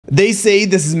They say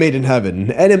this is made in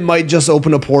heaven, and it might just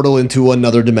open a portal into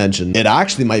another dimension. It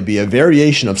actually might be a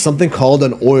variation of something called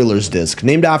an Euler's disk,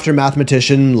 named after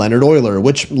mathematician Leonard Euler,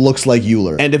 which looks like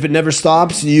Euler. And if it never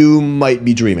stops, you might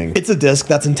be dreaming. It's a disk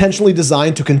that's intentionally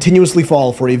designed to continuously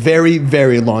fall for a very,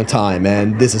 very long time,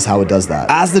 and this is how it does that.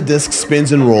 As the disk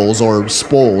spins and rolls, or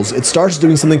spoles, it starts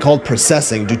doing something called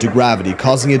precessing due to gravity,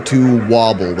 causing it to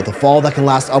wobble, with a fall that can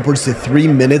last upwards to 3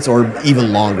 minutes or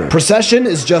even longer. Precession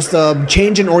is just a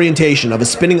change in orientation of a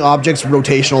spinning object's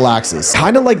rotational axis.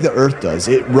 Kinda like the Earth does.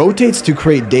 It rotates to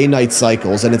create day-night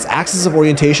cycles, and its axis of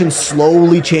orientation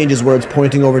slowly changes where it's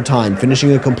pointing over time,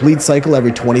 finishing a complete cycle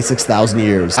every 26,000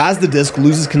 years. As the disk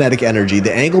loses kinetic energy,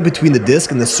 the angle between the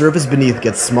disk and the surface beneath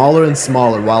gets smaller and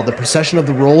smaller, while the precession of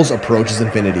the rolls approaches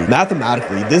infinity.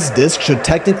 Mathematically, this disk should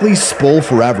technically spole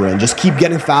forever and just keep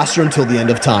getting faster until the end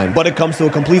of time, but it comes to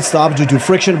a complete stop due to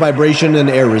friction, vibration,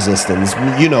 and air resistance.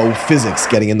 You know, physics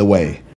getting in the way.